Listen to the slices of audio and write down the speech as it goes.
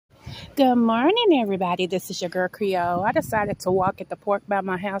Good morning, everybody. This is your girl Creole. I decided to walk at the park by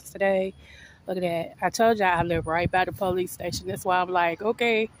my house today. Look at that. I told y'all I live right by the police station. That's why I'm like,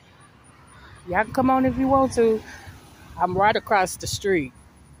 okay, y'all can come on if you want to. I'm right across the street.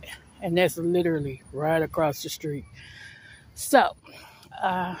 And that's literally right across the street. So,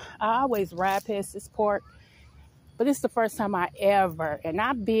 I always ride past this park, but it's the first time and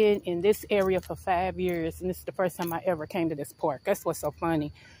I've been in this area for 5 years, and this is the first time I ever came to this park. That's what's so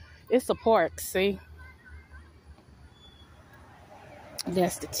funny. It's a park, see?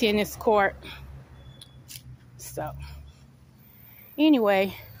 That's the tennis court. So,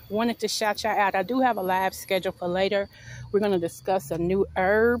 anyway, wanted to shout y'all out. I do have a live schedule for later. We're going to discuss a new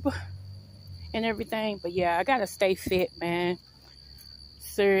herb and everything. But yeah, I got to stay fit, man.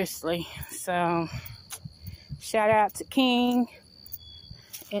 Seriously. So, shout out to King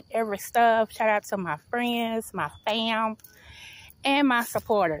and every stuff. Shout out to my friends, my fam, and my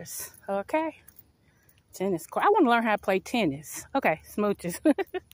supporters. Okay? Tennis court. I want to learn how to play tennis. Okay, smooches.